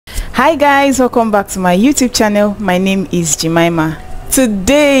Hi guys, welcome back to my YouTube channel. My name is Jemima.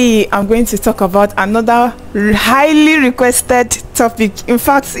 Today I'm going to talk about another highly requested topic. In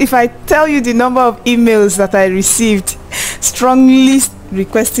fact, if I tell you the number of emails that I received strongly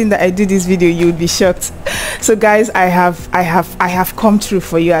requesting that I do this video, you would be shocked. So guys, I have come through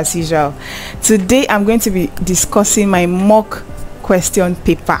for you as usual. Today I'm going to be discussing my mock question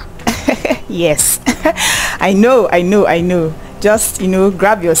paper. Yes. I know. Just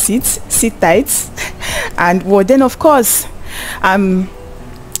grab your seats, sit tight, and well, then of course I'm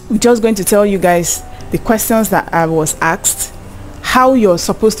just going to tell you guys the questions that I was asked, how you're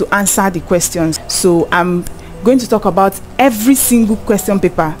supposed to answer the questions. So I'm going to talk about every single question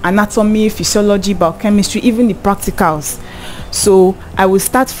paper: anatomy, physiology, biochemistry, even the practicals. So I will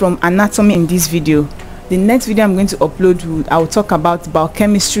start from anatomy in this video. The next video I'm going to upload, I will talk about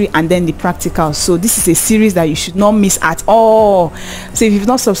biochemistry and then the practicals. So this is a series that you should not miss at all. So if you've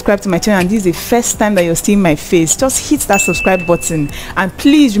not subscribed to my channel and this is the first time that you're seeing my face, just hit that subscribe button, and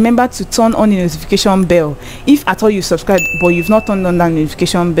please remember to turn on the notification bell. If at all you subscribe but you've not turned on that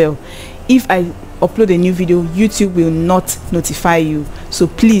notification bell, if I upload a new video, YouTube will not notify you. So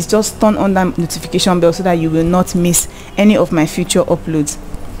please just turn on that notification bell so that you will not miss any of my future uploads.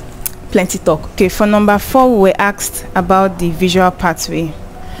 Plenty talk. Okay, for number 4, we were asked about the visual pathway.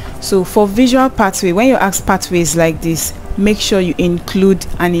 So for visual pathway, when you ask pathways like this, make sure you include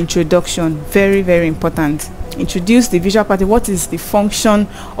an introduction. Very, very important. Introduce the visual pathway. What is the function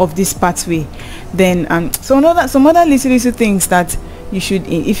of this pathway? Then some other little things that you should,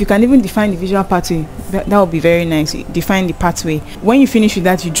 if you can even define the visual pathway, that would be very nice. Define the pathway. When you finish with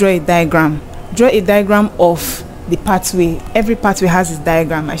that, you draw a diagram. Draw a diagram of the pathway. Every pathway has its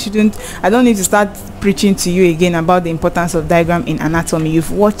diagram. I don't need to start preaching to you again about the importance of diagram in anatomy.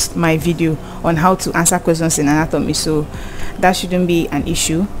 You've watched my video on how to answer questions in anatomy, so that shouldn't be an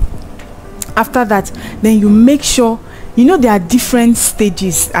issue. After that, then you make sure there are different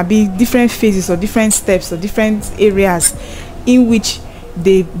stages, different phases or different steps or different areas in which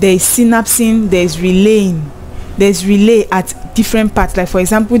there is synapsing, there is relaying. There's relay at different parts. Like for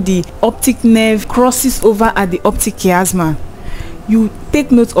example, the optic nerve crosses over at the optic chiasma. You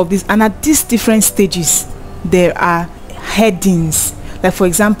take note of this, and at these different stages there are headings. Like for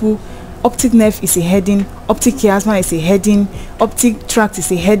example, optic nerve is a heading, optic chiasma is a heading, optic tract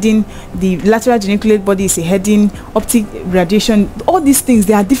is a heading, the lateral geniculate body is a heading, optic radiation. All these things,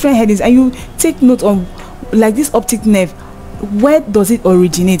 they are different headings, and you take note of, like this optic nerve, where does it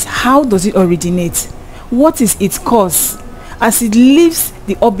originate, how does it originate, what is its cause? As it leaves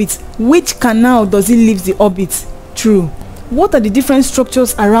the orbit, which canal does it leave the orbit through? What are the different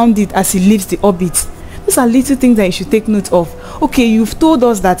structures around it as it leaves the orbit? These are little things that you should take note of. Okay, you've told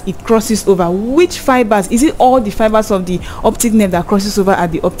us that it crosses over. Which fibers? Is it all the fibers of the optic nerve that crosses over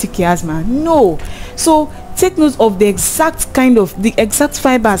at the optic chiasma? No. So take note of the exact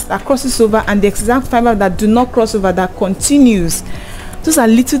fibers that crosses over and the exact fiber that do not cross over, that continues. Those are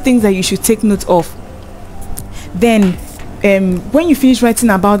little things that you should take note of. Then when you finish writing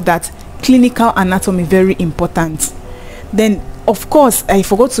about that, clinical anatomy, very important. Then of course I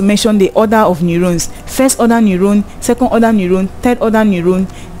forgot to mention the order of neurons: first order neuron, second order neuron, third order neuron.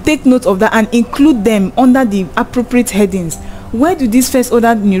 Take note of that and include them under the appropriate headings. Where do these first order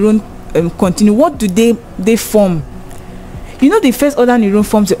neuron continue? What do they form? The first order neuron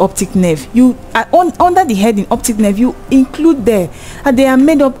forms the optic nerve. You under the heading optic nerve, you include there, and they are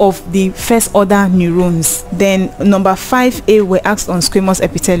made up of the first order neurons. Then number 5A, we're asked on squamous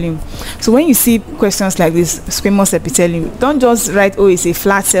epithelium. So when you see questions like this, squamous epithelium, don't just write, oh, it's a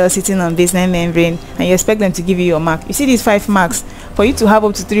flat cell sitting on basement membrane, and you expect them to give you your mark. You see these 5 marks, for you to have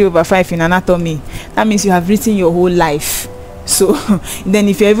up to 3/5 in anatomy, that means you have written your whole life. So then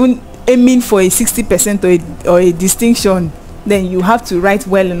if you're even aiming for a 60% or a distinction, then you have to write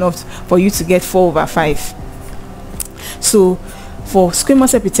well enough for you to get 4/5. So for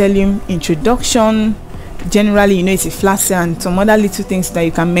squamous epithelium, introduction, generally it's a flat cell, and some other little things that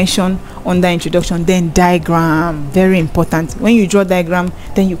you can mention under introduction. Then diagram, very important. When you draw diagram,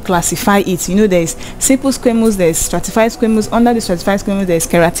 then you classify it. There's simple squamous, there's stratified squamous. Under the stratified squamous, there's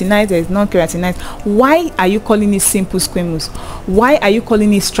keratinized, there's non-keratinized. Why are you calling it simple squamous? Why are you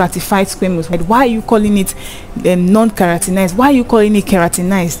calling it stratified squamous? Why are you calling it non-keratinized? Why are you calling it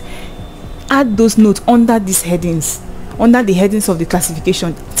keratinized? Add those notes under these headings, under the headings of the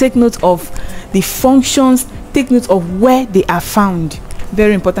classification. Take note of the functions, take note of where they are found.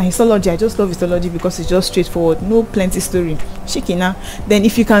 Very important. Histology, I just love histology because it's just straightforward, no plenty story. Shikina. Then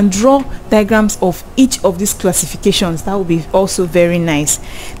if you can draw diagrams of each of these classifications, that would be also very nice.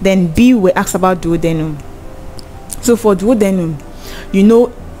 Then B, we asked about duodenum. So for duodenum,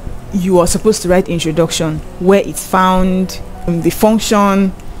 you are supposed to write introduction, where it's found, the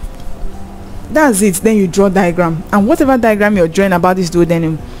function. That's it. Then you draw diagram, and whatever diagram you're drawing about this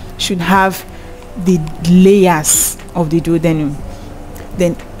duodenum should have the layers of the duodenum.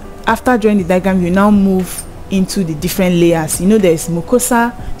 Then after drawing the diagram, you now move into the different layers. You know, there's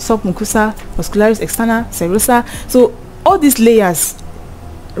mucosa, submucosa, muscularis externa, serosa. So all these layers,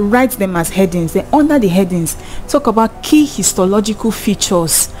 write them as headings. Then under the headings, talk about key histological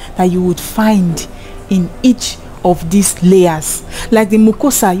features that you would find in each of these layers. Like the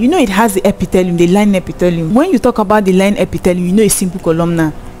mucosa, you know, it has the epithelium, the line epithelium. When you talk about the line epithelium, you know it's simple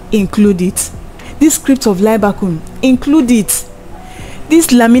columnar. Include it. This script of libacum, include it.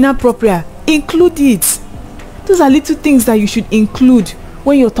 This lamina propria, include it. Those are little things that you should include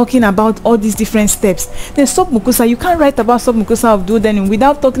when you're talking about all these different steps. Then submucosa, you can't write about submucosa of duodenum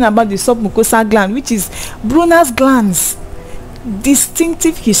without talking about the submucosa gland, which is Brunner's glands.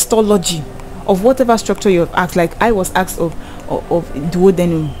 Distinctive histology of whatever structure you have asked. Like I was asked of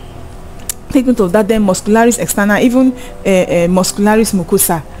duodenum. Take note of that. Then muscularis externa, even muscularis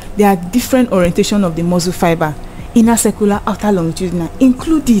mucosa. There are different orientation of the muscle fiber. Inner circular, outer longitudinal.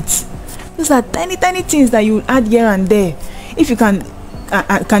 Include it. Those are tiny things that you will add here and there. If you can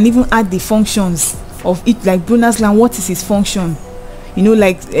even add the functions of it, like Brunner's gland. What is its function? You know,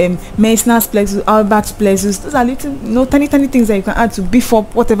 like Meissner's plexus, Albert's plexus. Those are little, you know, tiny things that you can add to beef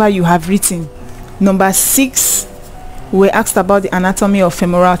up whatever you have written. Number 6, we're asked about the anatomy of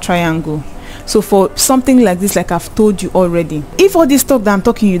femoral triangle. So for something like this, like I've told you already, if all this stuff that I'm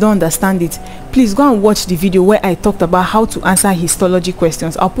talking you don't understand it, please go and watch the video where I talked about how to answer histology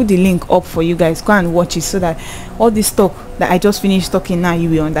questions. I'll put the link up for you guys. Go and watch it so that all this stuff that I just finished talking now, you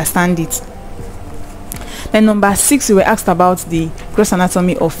will understand it. Then number 6, we were asked about the gross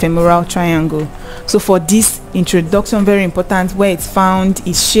anatomy of femoral triangle. So for this introduction, very important, where it's found,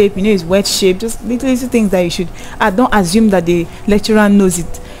 its shape, you know, it's wedge shape, just little things that you should add. Don't assume that the lecturer knows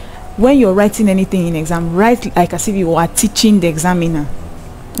it. When you're writing anything in exam, write like as if you are teaching the examiner.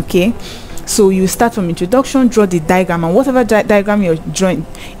 Okay, so you start from introduction, draw the diagram, and whatever diagram you're drawing,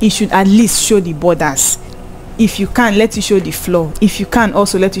 it should at least show the borders. If you can, let you show the floor. If you can,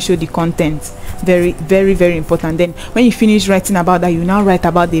 also let you show the content. Very important. Then when you finish writing about that, you now write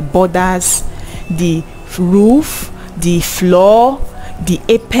about the borders, the roof, the floor, the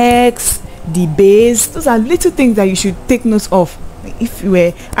apex, the base. Those are little things that you should take note of. If you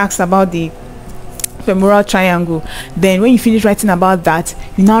were asked about the femoral triangle, then when you finish writing about that,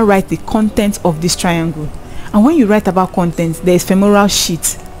 you now write the content of this triangle. And when you write about content, there is femoral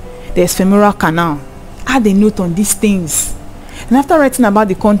sheath, there is femoral canal. Add a note on these things. And after writing about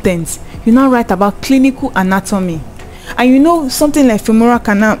the contents, you now write about clinical anatomy. And you know, something like femoral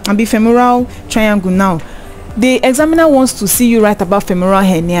canal and the femoral triangle now, the examiner wants to see you write about femoral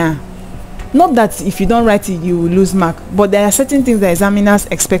hernia. Not that if you don't write it you will lose mark, but there are certain things that examiners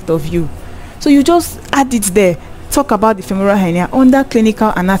expect of you. So you just add it there. Talk about the femoral hernia under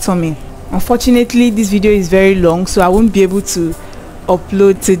clinical anatomy. Unfortunately, this video is very long, so I won't be able to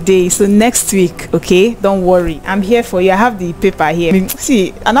upload today. So next week, okay, don't worry, I'm here for you. I have the paper here. I mean,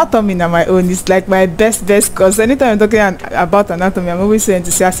 see, anatomy on my own is like my best course. Anytime I'm talking about anatomy, I'm always so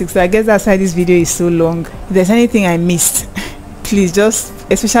enthusiastic. So I guess that's why this video is so long. If there's anything I missed, please, just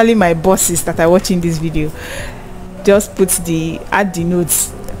especially my bosses that are watching this video, just add the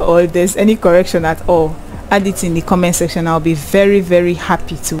notes, or if there's any correction at all, add it in the comment section. I'll be very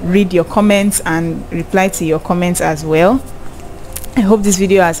happy to read your comments and reply to your comments as well. I hope this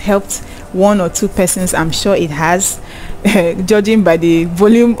video has helped 1 or 2 persons. I'm sure it has. Judging by the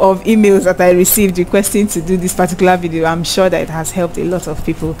volume of emails that I received requesting to do this particular video, I'm sure that it has helped a lot of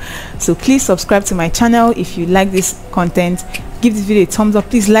people. So please subscribe to my channel if you like this content. Give this video a thumbs up.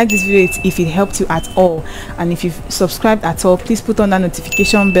 Please like this video if it helped you at all, and if you've subscribed at all, please put on that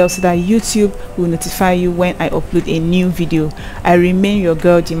notification bell so that YouTube will notify you when I upload a new video. I remain your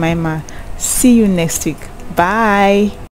girl Jemima. See you next week. Bye.